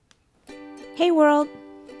Hey world!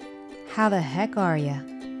 How the heck are ya?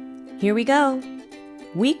 Here we go.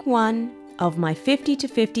 Week 1 of my 50 to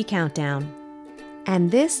 50 countdown.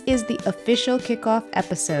 And this is the official kickoff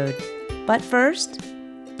episode. But first,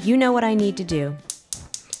 you know what I need to do.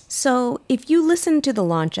 So, if you listened to the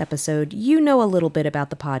launch episode, you know a little bit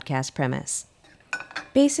about the podcast premise.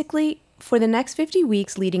 Basically, for the next 50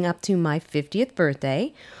 weeks leading up to my 50th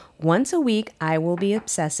birthday, once a week I will be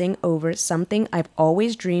obsessing over something I've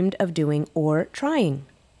always dreamed of doing or trying.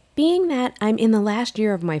 Being that I'm in the last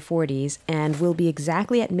year of my 40s and will be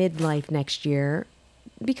exactly at midlife next year,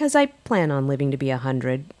 because I plan on living to be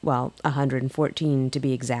 114 to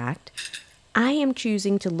be exact, I am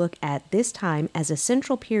choosing to look at this time as a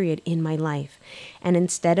central period in my life, and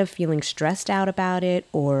instead of feeling stressed out about it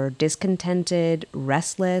or discontented,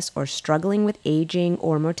 restless, or struggling with aging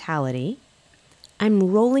or mortality,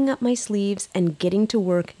 I'm rolling up my sleeves and getting to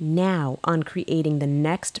work now on creating the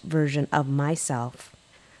next version of myself.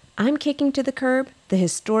 I'm kicking to the curb the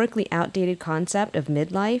historically outdated concept of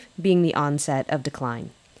midlife being the onset of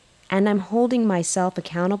decline. And I'm holding myself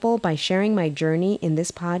accountable by sharing my journey in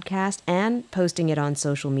this podcast and posting it on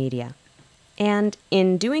social media. And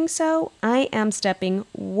in doing so, I am stepping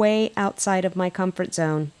way outside of my comfort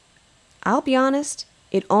zone. I'll be honest,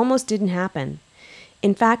 it almost didn't happen.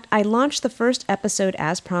 In fact, I launched the first episode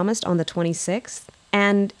as promised on the 26th,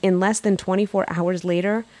 and in less than 24 hours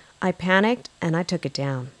later, I panicked and I took it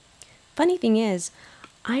down. Funny thing is,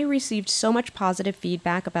 I received so much positive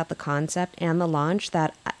feedback about the concept and the launch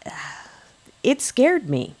that it scared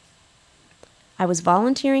me. I was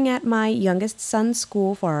volunteering at my youngest son's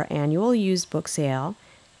school for our annual used book sale,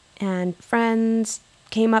 and friends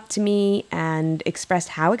came up to me and expressed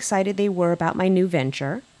how excited they were about my new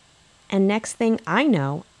venture. And next thing I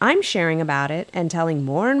know, I'm sharing about it and telling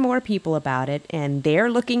more and more people about it, and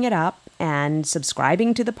they're looking it up and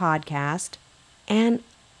subscribing to the podcast, and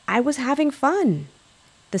I was having fun.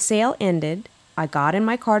 The sale ended. I got in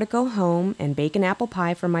my car to go home and bake an apple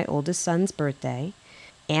pie for my oldest son's birthday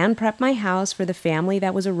and prep my house for the family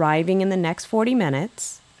that was arriving in the next 40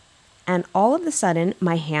 minutes. And all of a sudden,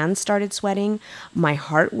 my hands started sweating, my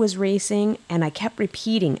heart was racing, and I kept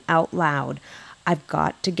repeating out loud, I've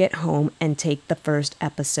got to get home and take the first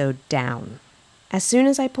episode down. As soon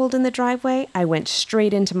as I pulled in the driveway, I went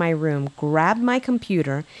straight into my room, grabbed my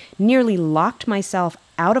computer, nearly locked myself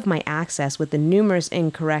out of my access with the numerous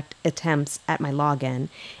incorrect attempts at my login,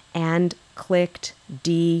 and clicked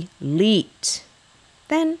delete.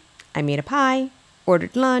 Then I made a pie,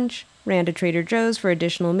 ordered lunch, ran to Trader Joe's for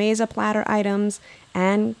additional mesa platter items,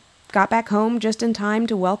 and got back home just in time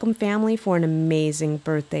to welcome family for an amazing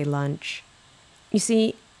birthday lunch. You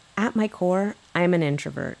see, at my core, I'm an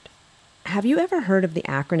introvert. Have you ever heard of the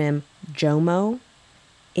acronym JOMO?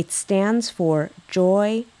 It stands for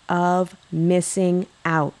Joy of Missing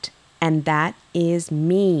Out, and that is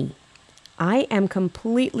me. I am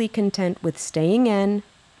completely content with staying in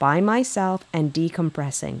by myself and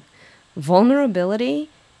decompressing. Vulnerability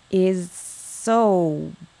is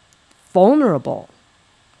so vulnerable.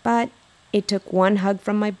 But it took one hug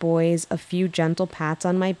from my boys, a few gentle pats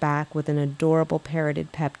on my back with an adorable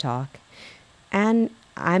parroted pep talk, and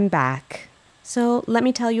I'm back. So let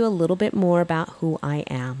me tell you a little bit more about who I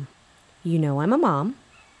am. You know I'm a mom.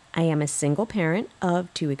 I am a single parent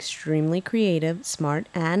of 2 extremely creative, smart,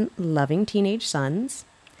 and loving teenage sons.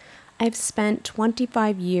 I've spent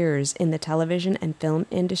 25 years in the television and film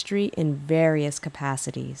industry in various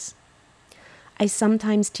capacities. I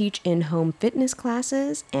sometimes teach in-home fitness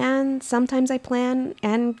classes, and sometimes I plan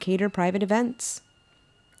and cater private events.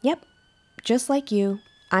 Yep, just like you,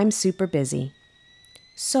 I'm super busy.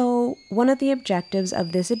 So, one of the objectives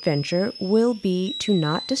of this adventure will be to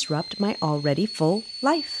not disrupt my already full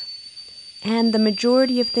life. And the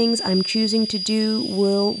majority of things I'm choosing to do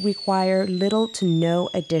will require little to no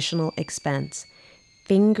additional expense.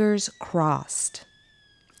 Fingers crossed.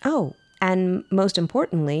 Oh, and most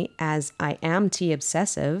importantly, as I am tea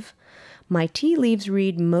obsessive, my tea leaves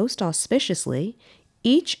read most auspiciously,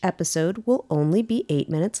 each episode will only be 8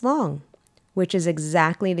 minutes long, which is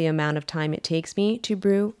exactly the amount of time it takes me to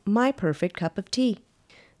brew my perfect cup of tea.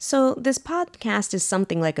 So this podcast is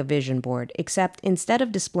something like a vision board, except instead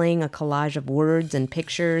of displaying a collage of words and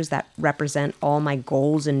pictures that represent all my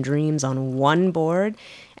goals and dreams on one board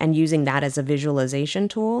and using that as a visualization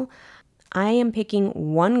tool, I am picking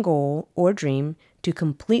one goal or dream to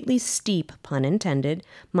completely steep, pun intended,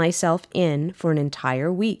 myself in for an entire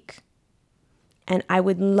week. And I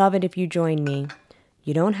would love it if you join me.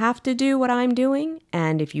 You don't have to do what I'm doing,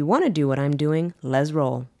 and if you want to do what I'm doing, let's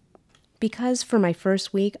roll. Because for my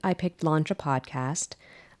first week I picked Launch a Podcast,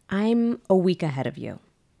 I'm a week ahead of you.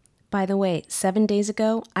 By the way, 7 days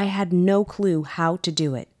ago, I had no clue how to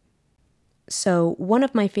do it. So one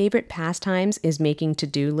of my favorite pastimes is making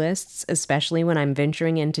to-do lists, especially when I'm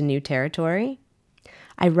venturing into new territory.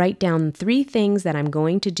 I write down 3 things that I'm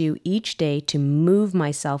going to do each day to move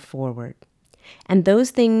myself forward. And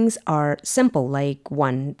those things are simple, like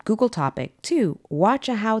 1, Google topic, 2, watch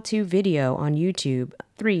a how-to video on YouTube,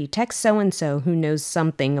 3, text so-and-so who knows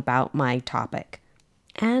something about my topic.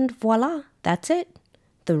 And voila, that's it.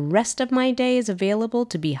 The rest of my day is available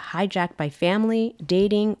to be hijacked by family,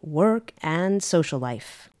 dating, work, and social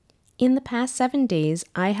life. In the past 7 days,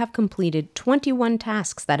 I have completed 21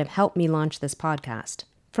 tasks that have helped me launch this podcast.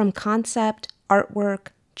 From concept, artwork,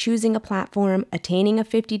 choosing a platform, attaining a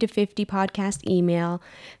 50 to 50 podcast email,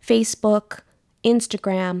 Facebook,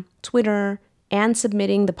 Instagram, Twitter, and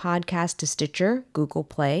submitting the podcast to Stitcher, Google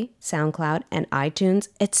Play, SoundCloud, and iTunes,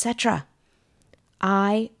 etc.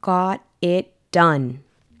 I got it done.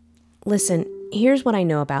 Listen, here's what I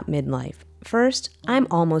know about midlife. First, I'm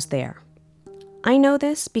almost there. I know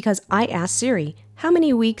this because I asked Siri, how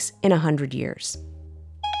many weeks in 100 years?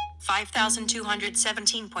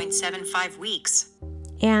 5,217.75 weeks.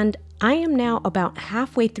 And I am now about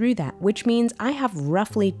halfway through that, which means I have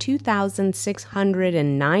roughly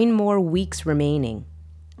 2,609 more weeks remaining.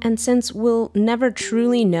 And since we'll never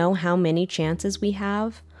truly know how many chances we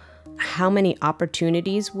have, how many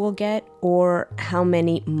opportunities we'll get, or how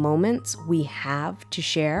many moments we have to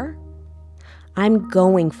share, I'm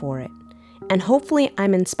going for it. And hopefully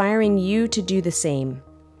I'm inspiring you to do the same.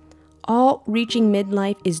 All reaching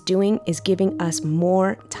midlife is doing is giving us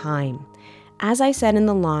more time. As I said in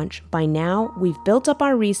the launch, by now we've built up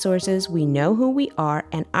our resources, we know who we are,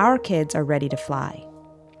 and our kids are ready to fly.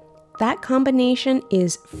 That combination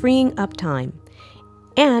is freeing up time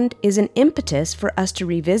and is an impetus for us to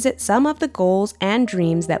revisit some of the goals and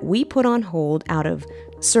dreams that we put on hold out of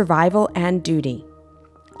survival and duty.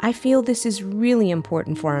 I feel this is really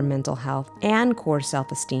important for our mental health and core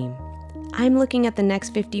self-esteem. I'm looking at the next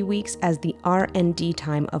 50 weeks as the R&D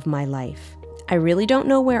time of my life. I really don't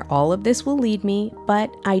know where all of this will lead me,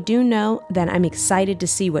 but I do know that I'm excited to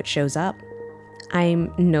see what shows up.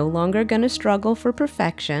 I'm no longer going to struggle for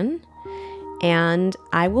perfection, and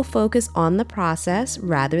I will focus on the process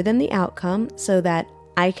rather than the outcome so that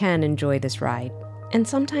I can enjoy this ride. And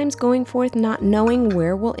sometimes going forth not knowing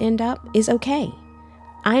where we'll end up is okay.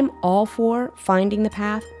 I'm all for finding the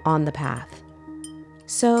path on the path.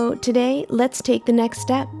 So today, let's take the next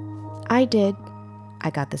step. I did.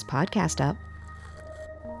 I got this podcast up.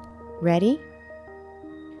 Ready?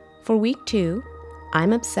 For week 2,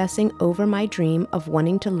 I'm obsessing over my dream of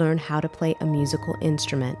wanting to learn how to play a musical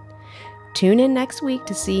instrument. Tune in next week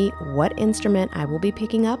to see what instrument I will be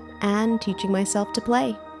picking up and teaching myself to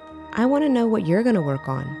play. I want to know what you're going to work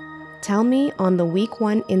on. Tell me on the week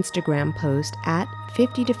 1 Instagram post at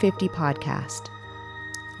 50 to 50 podcast.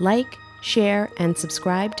 Like, share, and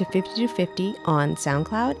subscribe to 50 to 50 on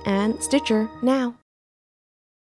SoundCloud and Stitcher now.